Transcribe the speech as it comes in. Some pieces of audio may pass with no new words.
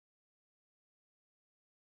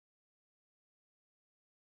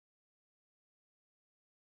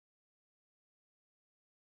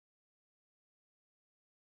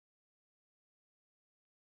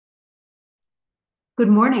Good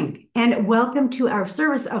morning, and welcome to our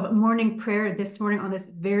service of morning prayer this morning on this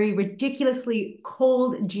very ridiculously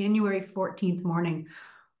cold January 14th morning.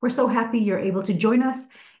 We're so happy you're able to join us,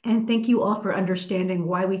 and thank you all for understanding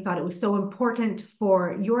why we thought it was so important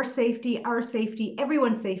for your safety, our safety,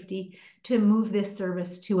 everyone's safety, to move this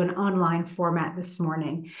service to an online format this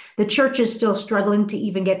morning. The church is still struggling to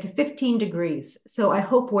even get to 15 degrees, so I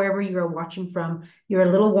hope wherever you're watching from, you're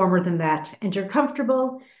a little warmer than that, and you're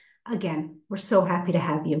comfortable. Again, we're so happy to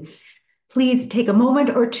have you. Please take a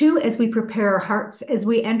moment or two as we prepare our hearts as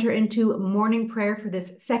we enter into morning prayer for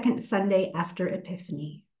this second Sunday after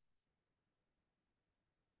Epiphany.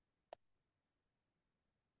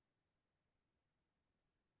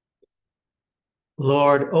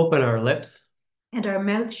 Lord, open our lips. And our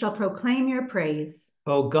mouth shall proclaim your praise.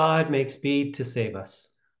 O God, make speed to save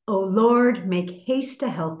us. O Lord, make haste to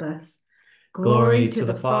help us. Glory to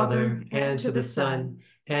the Father, and to the Son,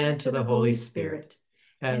 and to the Holy Spirit,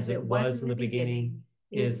 as it was in the beginning,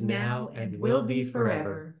 is now, and will be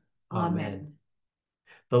forever. Amen.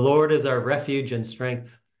 The Lord is our refuge and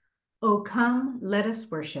strength. O come, let us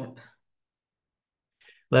worship.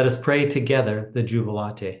 Let us pray together the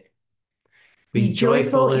Jubilate. Be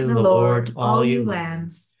joyful in the Lord, all you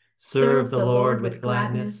lands. Serve the Lord with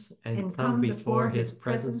gladness, and come before his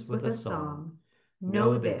presence with a song.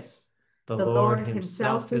 Know this, the Lord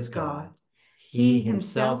himself is God. He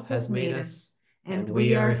himself has made us, and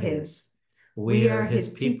we are his. We are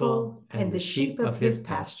his people and the sheep of his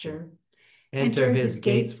pasture. Enter his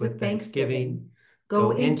gates with thanksgiving.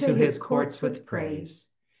 Go into his courts with praise.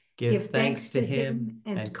 Give thanks to him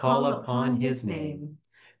and call upon his name.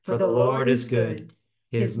 For the Lord is good,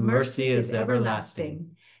 his mercy is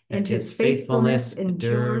everlasting, and his faithfulness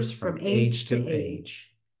endures from age to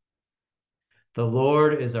age. The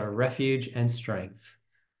Lord is our refuge and strength.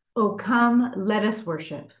 O come, let us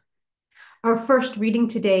worship. Our first reading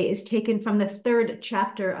today is taken from the 3rd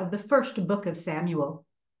chapter of the first book of Samuel.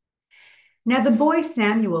 Now the boy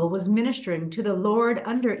Samuel was ministering to the Lord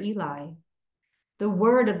under Eli. The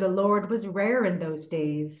word of the Lord was rare in those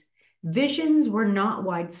days. Visions were not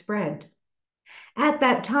widespread. At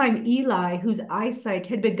that time, Eli, whose eyesight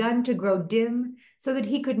had begun to grow dim so that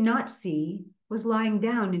he could not see, was lying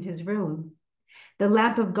down in his room. The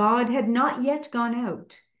lamp of God had not yet gone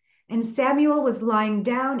out, and Samuel was lying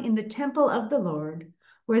down in the temple of the Lord,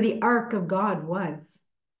 where the ark of God was.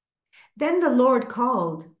 Then the Lord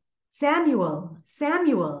called, "Samuel,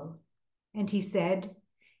 Samuel." And he said,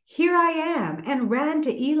 "Here I am," and ran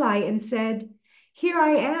to Eli and said, "Here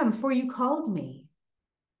I am, for you called me."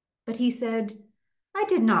 But he said, "I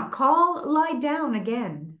did not call, lie down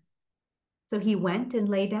again." So he went and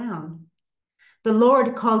lay down. The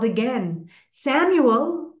Lord called again,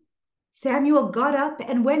 "Samuel." Samuel got up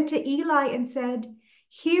and went to Eli and said,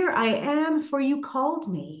 "Here I am, for you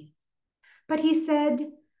called me." But he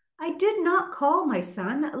said, "I did not call, my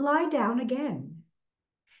son, lie down again."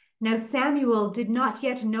 Now Samuel did not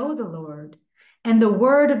yet know the Lord, and the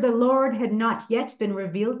word of the Lord had not yet been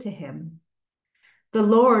revealed to him. The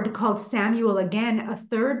Lord called Samuel again a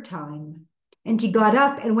 3rd time, and he got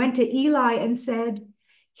up and went to Eli and said,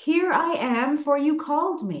 "Here I am, for you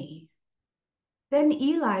called me." Then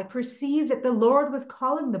Eli perceived that the Lord was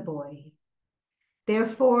calling the boy.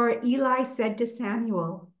 Therefore Eli said to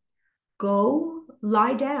Samuel, "Go,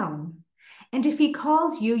 lie down, and if he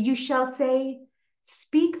calls you, you shall say,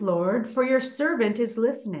 'Speak, Lord, for your servant is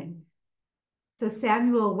listening.'" So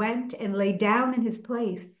Samuel went and lay down in his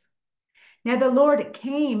place. Now the Lord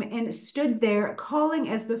came and stood there, calling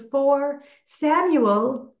as before,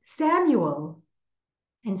 "Samuel, Samuel."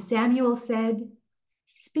 And Samuel said,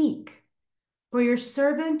 "Speak, for your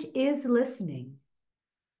servant is listening."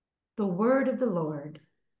 The word of the Lord.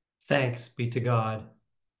 Thanks be to God.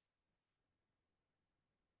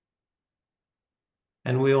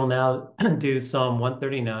 And we will now do Psalm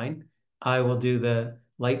 139. I will do the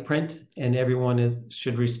light print, and everyone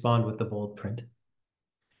should respond with the bold print.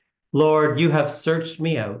 Lord, you have searched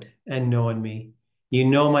me out and known me. You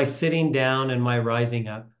know my sitting down and my rising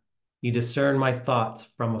up. You discern my thoughts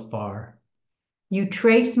from afar. You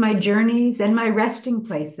trace my journeys and my resting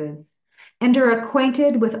places, and are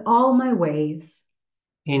acquainted with all my ways.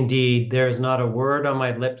 Indeed, there is not a word on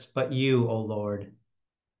my lips, but you, O Lord,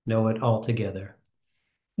 know it altogether.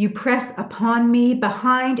 You press upon me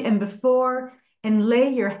behind and before, and lay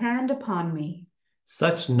your hand upon me.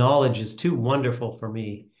 Such knowledge is too wonderful for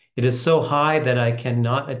me. It is so high that I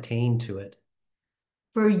cannot attain to it.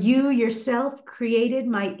 For you yourself created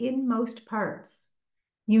my inmost parts.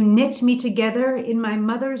 You knit me together in my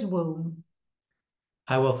mother's womb.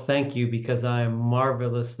 I will thank you because I am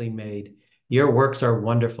marvelously made. Your works are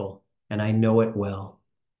wonderful, and I know it well.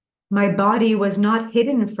 My body was not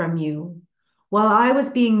hidden from you, while I was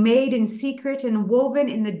being made in secret and woven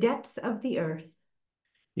in the depths of the earth.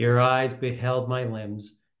 Your eyes beheld my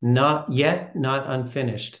limbs, not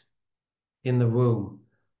unfinished, in the womb.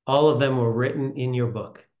 All of them were written in your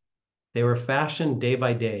book. They were fashioned day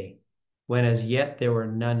by day, when as yet there were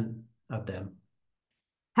none of them.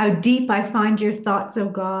 How deep I find your thoughts, O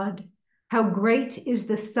God! How great is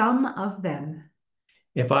the sum of them!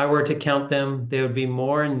 If I were to count them, they would be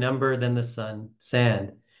more in number than the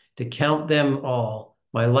sand. To count them all,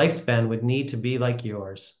 my lifespan would need to be like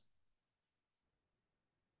yours.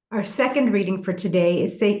 Our second reading for today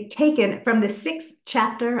is taken from the 6th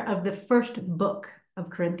chapter of the first book of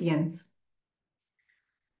Corinthians.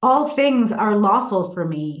 All things are lawful for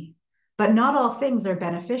me, but not all things are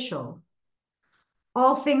beneficial.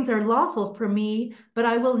 All things are lawful for me, but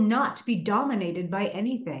I will not be dominated by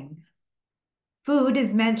anything. Food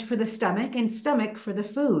is meant for the stomach and stomach for the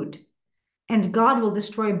food, and God will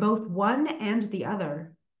destroy both one and the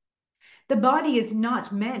other. The body is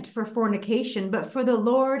not meant for fornication, but for the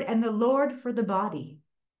Lord, and the Lord for the body.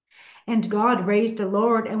 And God raised the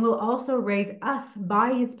Lord and will also raise us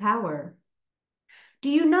by his power. Do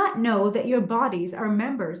you not know that your bodies are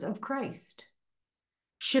members of Christ?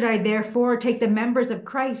 Should I therefore take the members of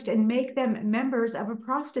Christ and make them members of a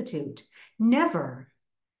prostitute? Never.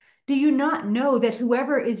 Do you not know that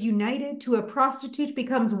whoever is united to a prostitute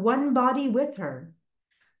becomes one body with her?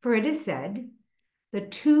 For it is said, the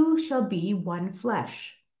two shall be one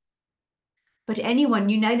flesh. But anyone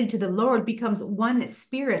united to the Lord becomes one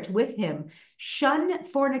spirit with him. Shun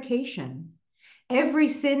fornication. Every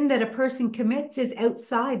sin that a person commits is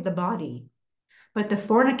outside the body, but the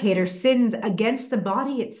fornicator sins against the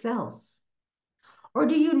body itself. Or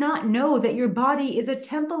do you not know that your body is a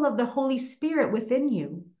temple of the Holy Spirit within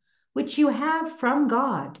you, which you have from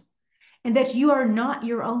God, and that you are not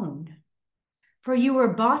your own? For you were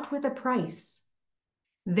bought with a price.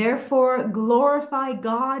 Therefore, glorify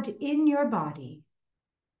God in your body.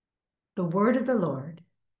 The word of the Lord.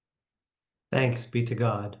 Thanks be to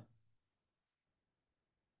God.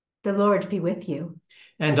 The Lord be with you.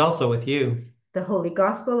 And also with you. The Holy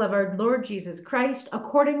Gospel of our Lord Jesus Christ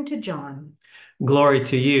according to John. Glory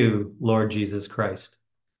to you, Lord Jesus Christ.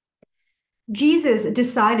 Jesus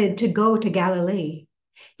decided to go to Galilee.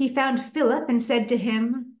 He found Philip and said to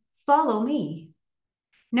him, "Follow me."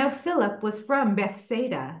 Now Philip was from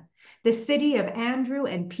Bethsaida, the city of Andrew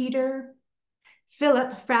and Peter.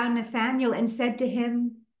 Philip found Nathanael and said to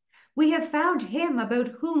him, "We have found him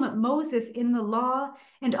about whom Moses in the law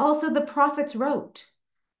and also the prophets wrote,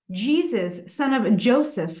 Jesus, son of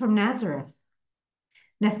Joseph from Nazareth."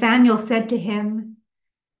 Nathanael said to him,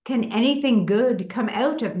 "Can anything good come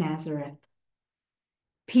out of Nazareth?"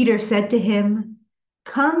 Peter said to him,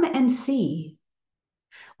 "Come and see."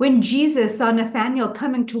 When Jesus saw Nathanael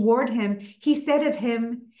coming toward him, he said of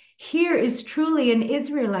him, "Here is truly an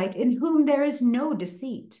Israelite in whom there is no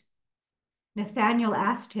deceit." Nathanael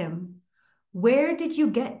asked him, "Where did you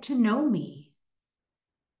get to know me?"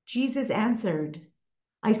 Jesus answered,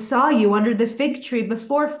 "I saw you under the fig tree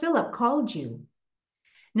before Philip called you."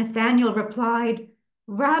 Nathanael replied,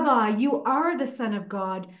 "Rabbi, you are the Son of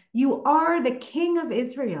God. You are the King of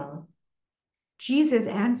Israel." Jesus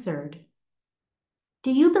answered,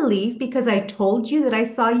 "Do you believe because I told you that I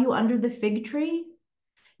saw you under the fig tree?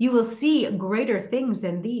 You will see greater things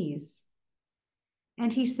than these."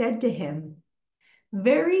 And he said to him,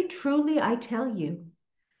 "Very truly I tell you,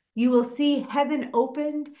 you will see heaven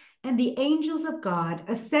opened and the angels of God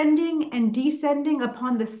ascending and descending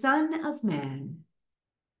upon the Son of Man."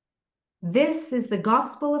 This is the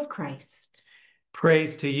gospel of Christ.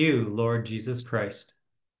 Praise to you, Lord Jesus Christ.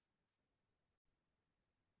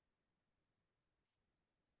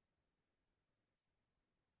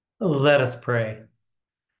 Let us pray.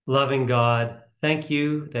 Loving God, thank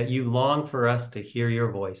you that you long for us to hear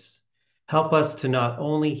your voice. Help us to not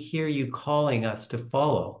only hear you calling us to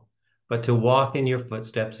follow, but to walk in your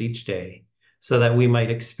footsteps each day, so that we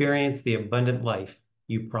might experience the abundant life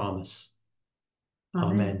you promise.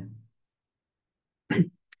 Amen.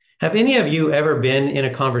 Have any of you ever been in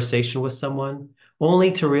a conversation with someone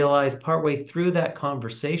only to realize partway through that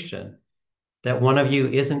conversation that one of you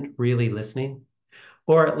isn't really listening?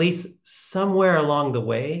 Or at least somewhere along the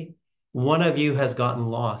way, one of you has gotten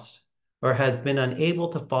lost or has been unable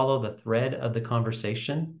to follow the thread of the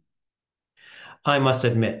conversation? I must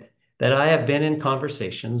admit that I have been in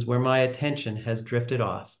conversations where my attention has drifted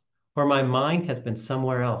off or my mind has been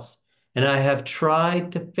somewhere else, and I have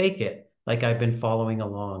tried to fake it like I've been following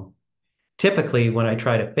along. Typically, when I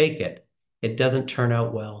try to fake it, it doesn't turn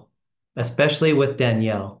out well, especially with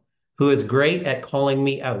Danielle, who is great at calling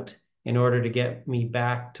me out in order to get me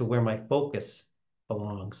back to where my focus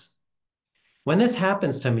belongs. When this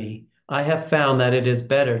happens to me, I have found that it is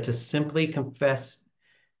better to simply confess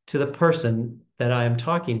to the person that I am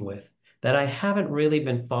talking with that I haven't really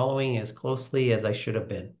been following as closely as I should have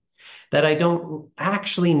been, that I don't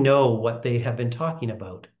actually know what they have been talking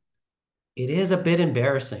about. It is a bit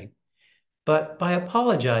embarrassing, but by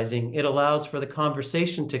apologizing, it allows for the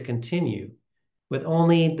conversation to continue with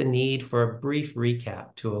only the need for a brief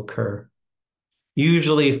recap to occur.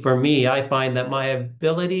 Usually for me, I find that my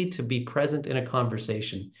ability to be present in a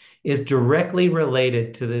conversation is directly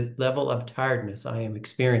related to the level of tiredness I am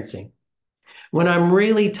experiencing. When I'm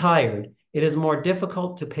really tired, it is more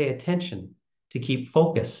difficult to pay attention, to keep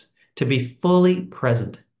focus, to be fully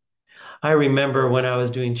present. I remember when I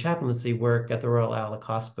was doing chaplaincy work at the Royal Alec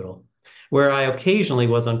Hospital, where I occasionally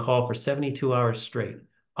was on call for 72 hours straight,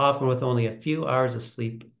 often with only a few hours of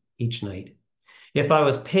sleep each night. If I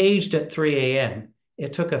was paged at 3 a.m.,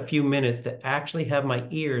 it took a few minutes to actually have my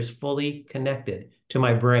ears fully connected to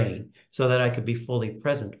my brain so that I could be fully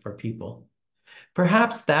present for people.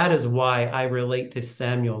 Perhaps that is why I relate to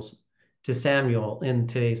Samuel in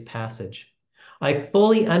today's passage. I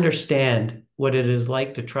fully understand what it is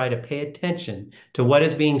like to try to pay attention to what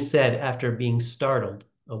is being said after being startled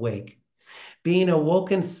awake. Being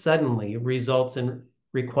awoken suddenly results in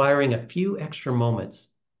requiring a few extra moments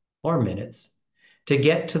or minutes to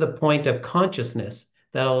get to the point of consciousness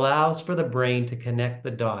that allows for the brain to connect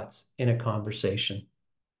the dots in a conversation.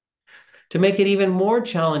 To make it even more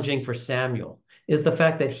challenging for Samuel is the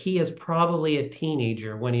fact that he is probably a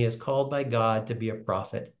teenager when he is called by God to be a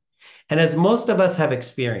prophet. And as most of us have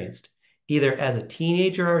experienced, either as a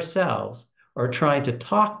teenager ourselves or trying to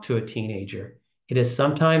talk to a teenager, it is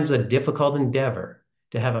sometimes a difficult endeavor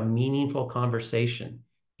to have a meaningful conversation,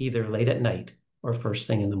 either late at night or first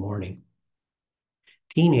thing in the morning.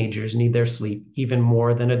 Teenagers need their sleep even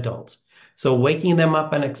more than adults, so waking them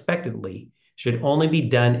up unexpectedly should only be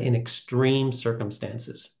done in extreme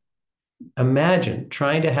circumstances. Imagine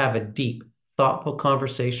trying to have a deep, thoughtful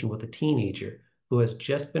conversation with a teenager who has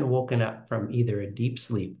just been woken up from either a deep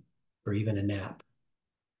sleep or even a nap.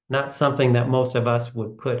 Not something that most of us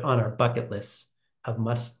would put on our bucket lists of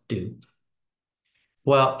must do.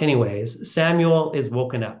 Well, anyways, Samuel is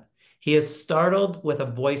woken up. He is startled with a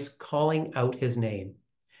voice calling out his name.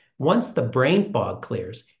 Once the brain fog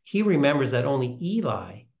clears, he remembers that only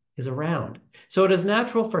Eli is around. So it is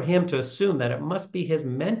natural for him to assume that it must be his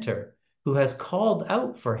mentor who has called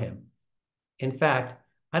out for him. In fact,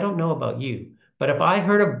 I don't know about you, but if I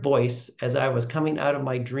heard a voice as I was coming out of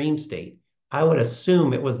my dream state, I would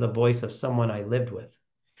assume it was the voice of someone I lived with.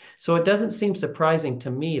 So it doesn't seem surprising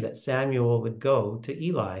to me that Samuel would go to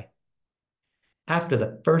Eli. After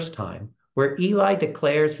the first time, where Eli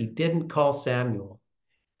declares he didn't call Samuel,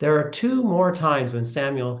 there are two more times when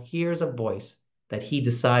Samuel hears a voice that he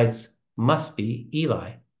decides must be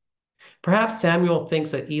Eli. Perhaps Samuel thinks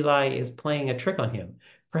that Eli is playing a trick on him.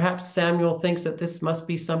 Perhaps Samuel thinks that this must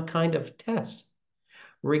be some kind of test.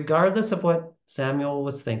 Regardless of what Samuel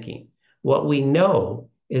was thinking, what we know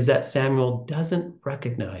is that Samuel doesn't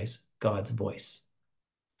recognize God's voice.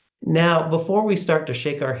 Now, before we start to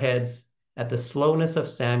shake our heads at the slowness of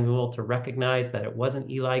Samuel to recognize that it wasn't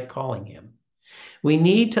Eli calling him, we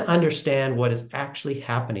need to understand what is actually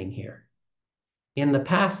happening here. In the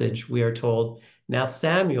passage, we are told, now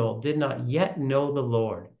Samuel did not yet know the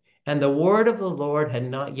Lord, and the word of the Lord had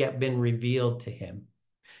not yet been revealed to him.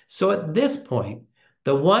 So at this point,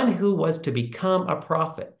 the one who was to become a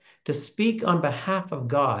prophet, to speak on behalf of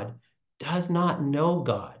God, does not know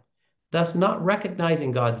God. Thus, not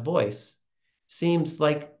recognizing God's voice seems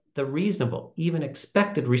like the reasonable, even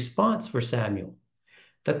expected response for Samuel.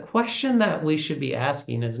 The question that we should be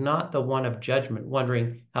asking is not the one of judgment,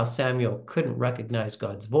 wondering how Samuel couldn't recognize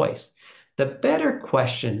God's voice. The better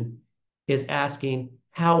question is asking,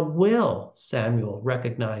 how will Samuel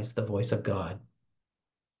recognize the voice of God?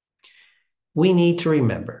 We need to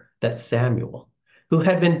remember that Samuel, who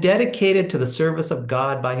had been dedicated to the service of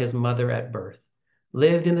God by his mother at birth,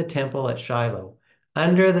 lived in the temple at Shiloh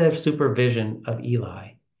under the supervision of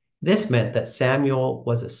Eli. This meant that Samuel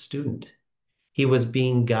was a student. He was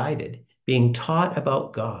being guided, being taught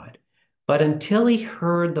about God. But until he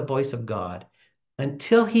heard the voice of God,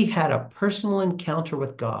 until he had a personal encounter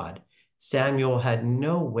with God, Samuel had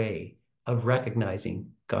no way of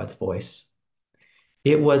recognizing God's voice.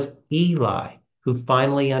 It was Eli who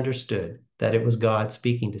finally understood that it was God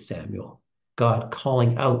speaking to Samuel, God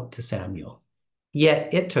calling out to Samuel.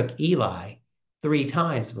 Yet it took Eli 3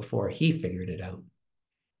 times before he figured it out.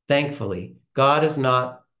 Thankfully, God is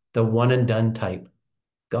not the one and done type.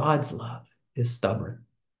 God's love is stubborn.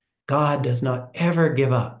 God does not ever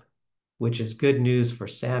give up, which is good news for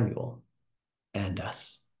Samuel and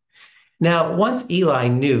us. Now, once Eli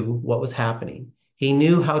knew what was happening, he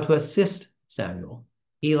knew how to assist Samuel.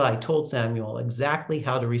 Eli told Samuel exactly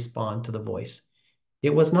how to respond to the voice.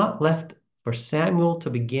 It was not left for Samuel to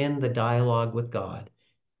begin the dialogue with God,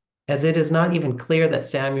 as it is not even clear that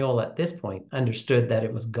Samuel at this point understood that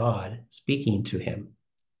it was God speaking to him.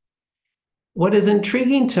 What is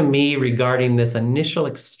intriguing to me regarding this initial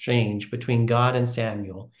exchange between God and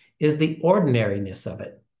Samuel is the ordinariness of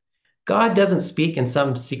it. God doesn't speak in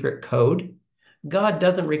some secret code. God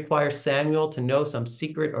doesn't require Samuel to know some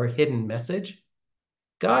secret or hidden message.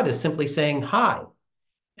 God is simply saying hi,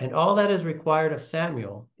 and all that is required of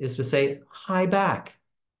Samuel is to say hi back.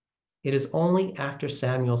 It is only after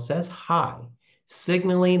Samuel says hi,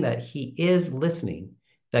 signaling that he is listening,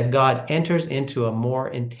 that God enters into a more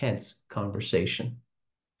intense conversation.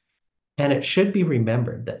 And it should be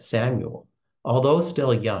remembered that Samuel, although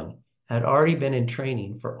still young, had already been in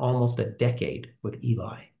training for almost a decade with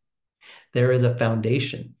Eli. There is a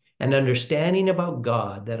foundation, an understanding about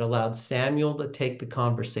God that allowed Samuel to take the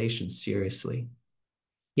conversation seriously.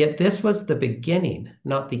 Yet this was the beginning,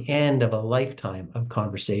 not the end of a lifetime of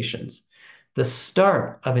conversations, the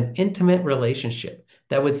start of an intimate relationship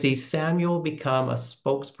that would see Samuel become a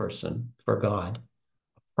spokesperson for God,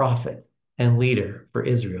 a prophet, and leader for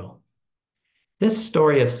Israel. This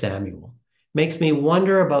story of Samuel makes me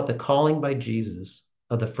wonder about the calling by Jesus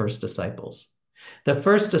of the first disciples. The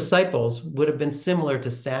first disciples would have been similar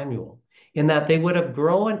to Samuel in that they would have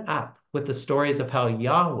grown up with the stories of how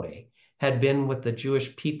Yahweh had been with the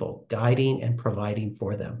Jewish people, guiding and providing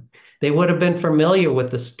for them. They would have been familiar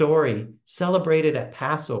with the story celebrated at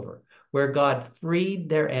Passover, where God freed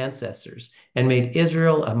their ancestors and made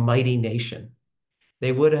Israel a mighty nation.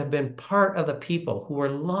 They would have been part of the people who were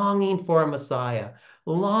longing for a Messiah,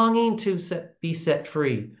 longing to be set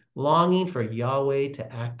free, longing for Yahweh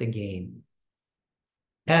to act again.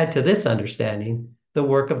 Add to this understanding the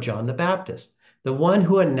work of John the Baptist, the one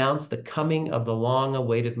who announced the coming of the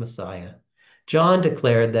long-awaited Messiah. John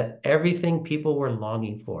declared that everything people were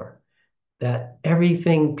longing for, that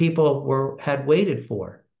everything people had waited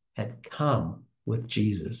for, had come with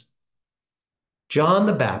Jesus. John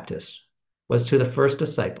the Baptist was to the first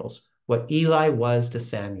disciples what Eli was to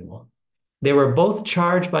Samuel. They were both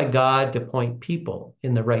charged by God to point people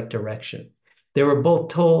in the right direction. They were both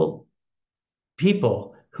told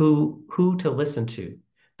people who to listen to,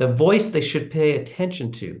 the voice they should pay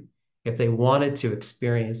attention to if they wanted to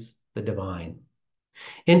experience the divine.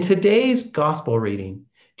 In today's gospel reading,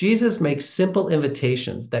 Jesus makes simple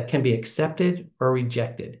invitations that can be accepted or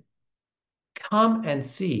rejected. Come and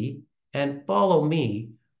see and follow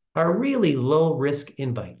me are really low-risk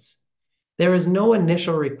invites. There is no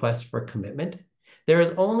initial request for commitment. There is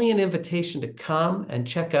only an invitation to come and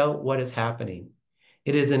check out what is happening.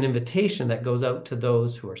 It is an invitation that goes out to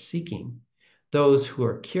those who are seeking, those who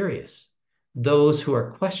are curious, those who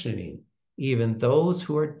are questioning, even those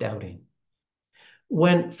who are doubting.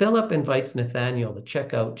 When Philip invites Nathanael to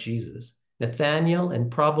check out Jesus, Nathanael, in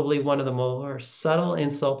probably one of the more subtle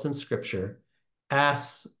insults in Scripture,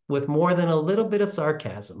 asks with more than a little bit of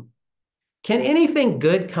sarcasm, "Can anything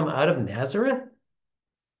good come out of Nazareth?"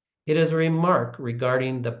 It is a remark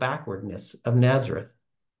regarding the backwardness of Nazareth,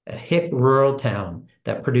 a hick rural town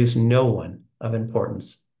that produced no one of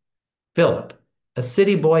importance. Philip, a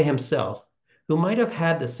city boy himself, who might have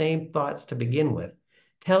had the same thoughts to begin with,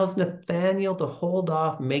 tells Nathanael to hold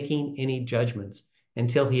off making any judgments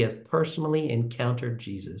until he has personally encountered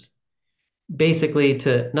Jesus. Basically,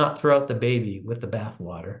 to not throw out the baby with the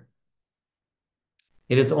bathwater.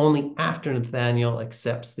 It is only after Nathanael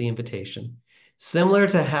accepts the invitation, similar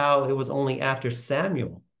to how it was only after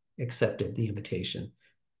Samuel accepted the invitation,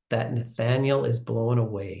 that Nathanael is blown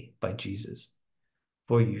away by Jesus.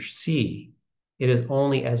 For you see, it is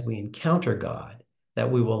only as we encounter God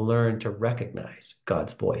that we will learn to recognize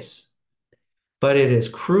God's voice. But it is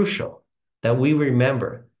crucial that we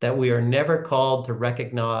remember that we are never called to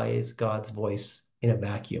recognize God's voice in a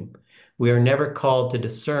vacuum. We are never called to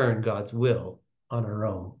discern God's will on our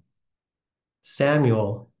own.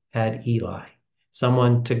 Samuel had Eli,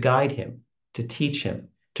 someone to guide him, to teach him,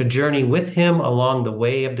 to journey with him along the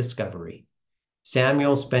way of discovery.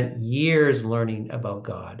 Samuel spent years learning about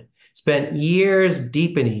God, spent years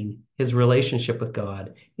deepening his relationship with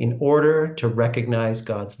God in order to recognize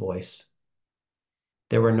God's voice.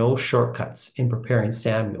 There were no shortcuts in preparing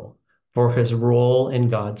Samuel for his role in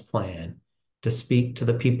God's plan to speak to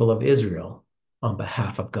the people of Israel on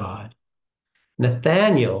behalf of God.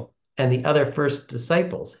 Nathanael and the other first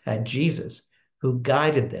disciples had Jesus, who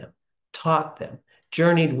guided them, taught them,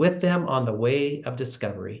 journeyed with them on the way of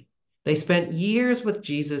discovery. They spent years with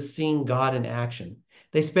Jesus seeing God in action.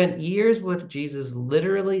 They spent years with Jesus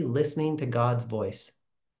literally listening to God's voice.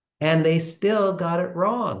 And they still got it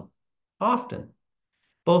wrong, often,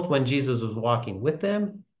 both when Jesus was walking with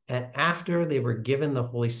them and after they were given the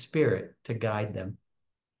Holy Spirit to guide them.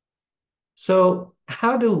 So,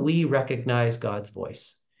 how do we recognize God's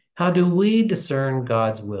voice? How do we discern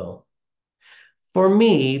God's will? For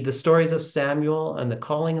me, the stories of Samuel and the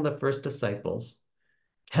calling of the first disciples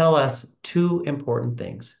tell us two important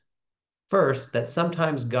things. First, that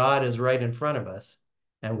sometimes God is right in front of us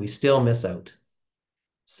and we still miss out.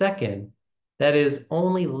 Second, that it is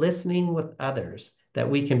only listening with others that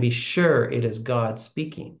we can be sure it is God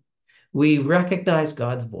speaking. We recognize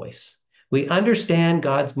God's voice. We understand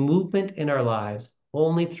God's movement in our lives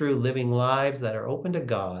only through living lives that are open to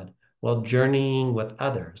God while journeying with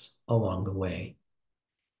others along the way.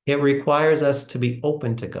 It requires us to be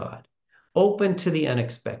open to God, open to the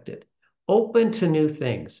unexpected, open to new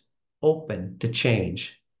things, open to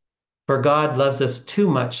change. For God loves us too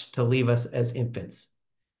much to leave us as infants.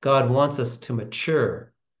 God wants us to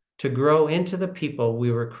mature, to grow into the people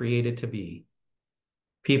we were created to be.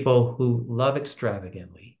 People who love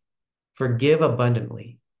extravagantly, forgive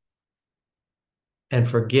abundantly, and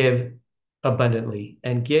forgive abundantly,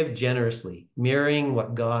 and give generously, mirroring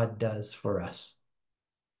what God does for us.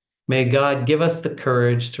 May God give us the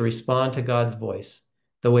courage to respond to God's voice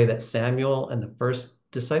the way that Samuel and the first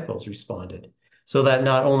disciples responded, so that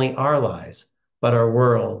not only our lives, but our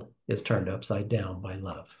world is turned upside down by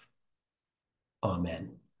love.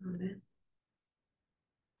 Amen. Amen.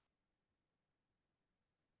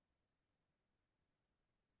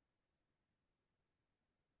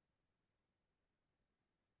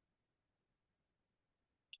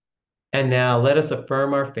 And now let us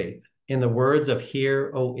affirm our faith in the words of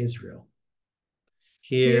Hear, O Israel.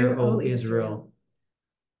 Hear, O Israel.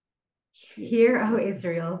 Hear, O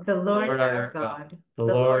Israel, the Lord our God, the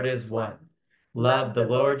Lord is one. Love the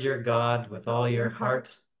Lord your God with all your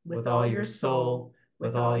heart, with all your soul,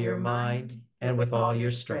 with all your mind, and with all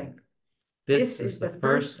your strength. This is the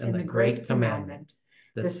first and the great commandment.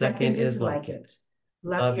 The second is like it.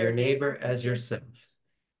 Love your neighbor as yourself.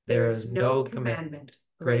 There is no commandment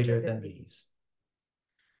greater than these.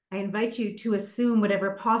 I invite you to assume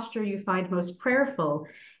whatever posture you find most prayerful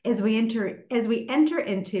as we enter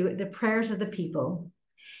into the prayers of the people.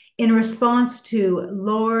 In response to,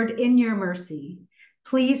 Lord, in your mercy,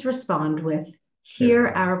 please respond with, hear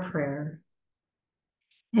our prayer.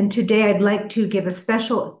 And today I'd like to give a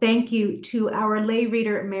special thank you to our lay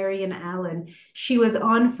reader, Marian Allen. She was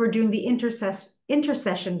on for doing the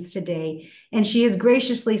intercessions today, and she has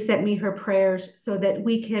graciously sent me her prayers so that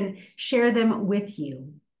we can share them with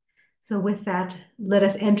you. So with that, let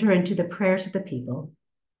us enter into the prayers of the people.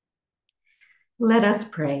 Let us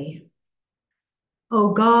pray.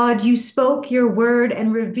 O God, you spoke your word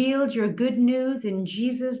and revealed your good news in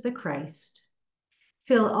Jesus the Christ.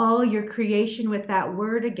 Fill all your creation with that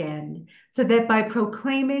word again, so that by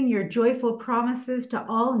proclaiming your joyful promises to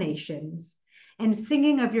all nations and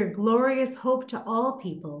singing of your glorious hope to all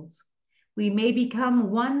peoples, we may become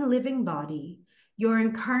one living body, your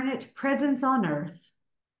incarnate presence on earth.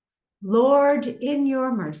 Lord, in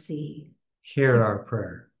your mercy, hear our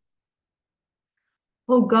prayer.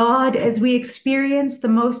 O God, as we experience the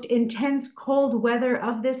most intense cold weather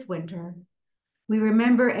of this winter, we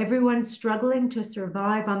remember everyone struggling to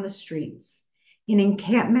survive on the streets, in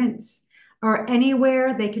encampments, or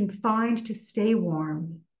anywhere they can find to stay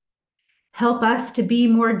warm. Help us to be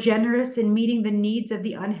more generous in meeting the needs of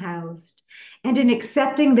the unhoused and in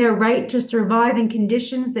accepting their right to survive in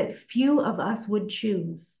conditions that few of us would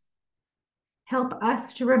choose. Help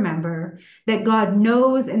us to remember that God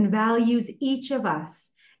knows and values each of us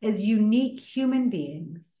as unique human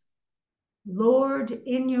beings. Lord,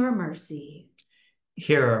 in your mercy,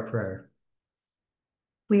 hear our prayer.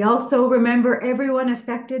 We also remember everyone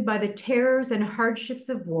affected by the terrors and hardships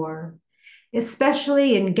of war,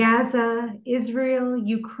 especially in Gaza, Israel,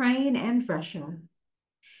 Ukraine, and Russia.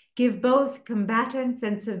 Give both combatants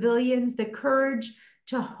and civilians the courage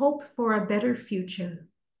to hope for a better future.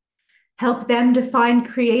 Help them to find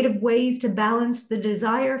creative ways to balance the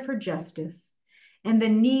desire for justice and the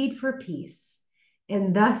need for peace,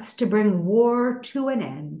 and thus to bring war to an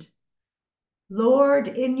end. Lord,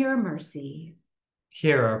 in your mercy,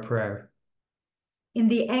 hear our prayer. In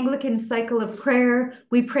the Anglican cycle of prayer,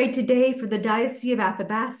 we pray today for the Diocese of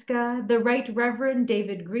Athabasca, the Right Reverend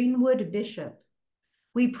David Greenwood, Bishop.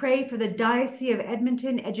 We pray for the Diocese of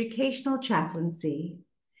Edmonton Educational Chaplaincy.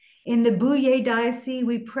 In the Bouyer Diocese,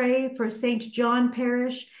 we pray for St. John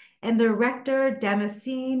Parish and their rector,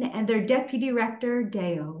 Damascene, and their deputy rector,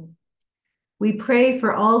 Deo. We pray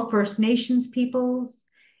for all First Nations peoples,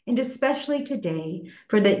 and especially today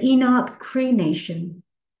for the Enoch Cree Nation.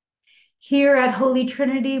 Here at Holy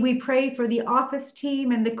Trinity, we pray for the office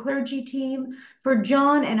team and the clergy team, for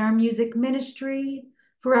John and our music ministry,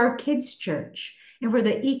 for our kids' church, and for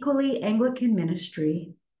the equally Anglican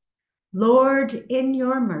ministry. Lord, in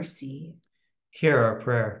your mercy, hear our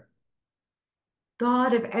prayer.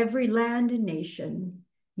 God of every land and nation,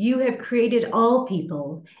 you have created all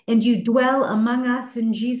people, and you dwell among us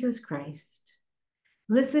in Jesus Christ.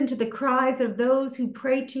 Listen to the cries of those who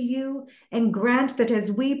pray to you, and grant that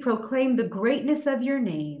as we proclaim the greatness of your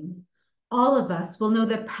name, all of us will know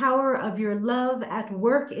the power of your love at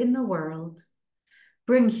work in the world.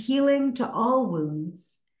 Bring healing to all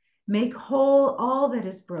wounds. Make whole all that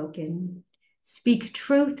is broken. Speak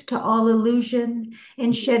truth to all illusion,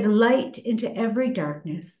 and shed light into every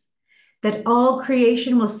darkness, that all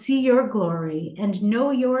creation will see your glory and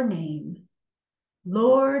know your name.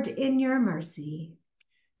 Lord, in your mercy,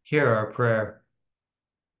 hear our prayer.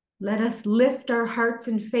 let us lift our hearts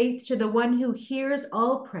in faith to the one who hears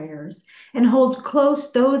all prayers and holds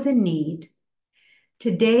close those in need.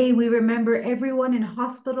 Today, we remember everyone in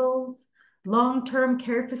hospitals, long-term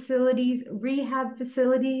care facilities, rehab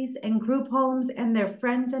facilities, and group homes, and their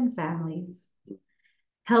friends and families.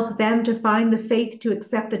 Help them to find the faith to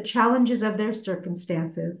accept the challenges of their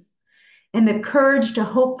circumstances and the courage to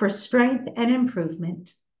hope for strength and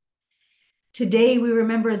improvement. Today, we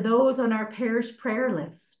remember those on our parish prayer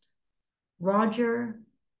list: Roger,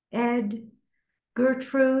 Ed,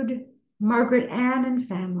 Gertrude, Margaret Ann and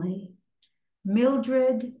family,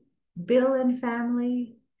 Mildred, Bill and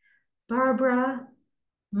family, Barbara,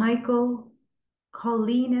 Michael,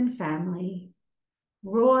 Colleen and family,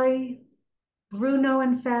 Roy, Bruno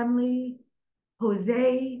and family,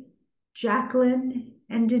 Jose, Jacqueline,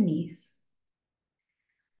 and Denise.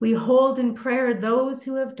 We hold in prayer those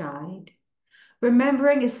who have died,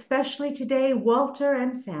 remembering especially today Walter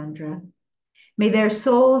and Sandra. May their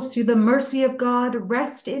souls, through the mercy of God,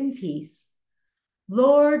 rest in peace.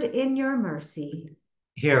 Lord, in your mercy,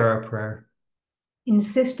 hear our prayer.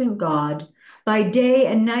 Insistent God, by day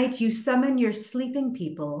and night you summon your sleeping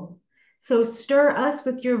people. So stir us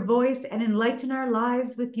with your voice and enlighten our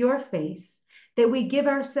lives with your face, that we give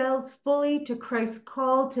ourselves fully to Christ's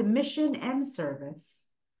call to mission and service.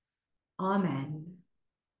 Amen.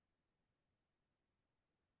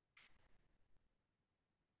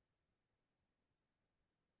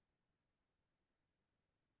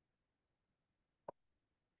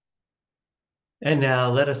 And now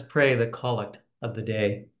let us pray the collect of the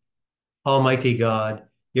day. Almighty God,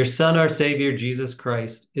 your Son, our Savior, Jesus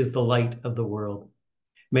Christ, is the light of the world.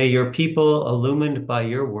 May your people, illumined by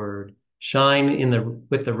your word, shine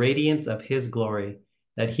with the radiance of his glory,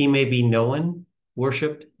 that he may be known,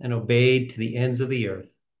 worshiped, and obeyed to the ends of the earth,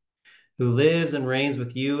 who lives and reigns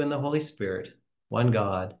with you in the Holy Spirit, one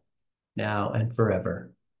God, now and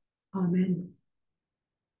forever. Amen.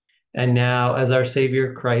 And now, as our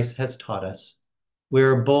Savior Christ has taught us, we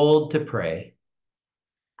are bold to pray.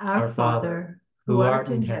 Our Father, who art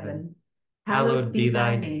in heaven, hallowed be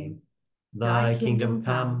thy name. Thy kingdom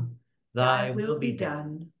come, thy will be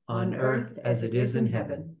done, on earth as it is in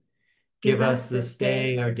heaven. Give us this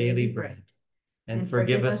day our daily bread, and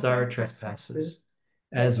forgive us our trespasses,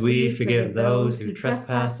 as we forgive those who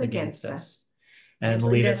trespass against us. And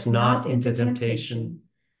lead us not into temptation,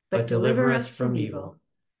 but deliver us from evil.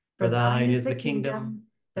 For thine is the kingdom,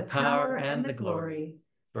 the power, and the glory,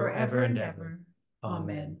 forever and ever.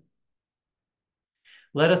 Amen.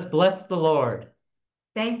 Let us bless the Lord.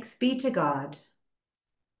 Thanks be to God.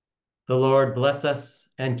 The Lord bless us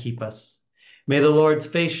and keep us. May the Lord's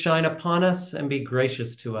face shine upon us and be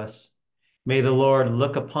gracious to us. May the Lord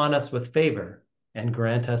look upon us with favor and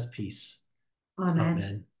grant us peace. Amen.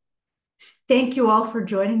 Amen. Thank you all for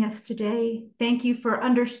joining us today. Thank you for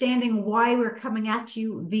understanding why we're coming at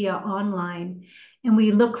you via online. And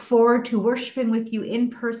we look forward to worshiping with you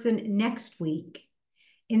in person next week.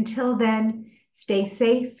 Until then, stay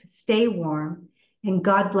safe, stay warm, and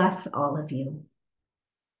God bless all of you.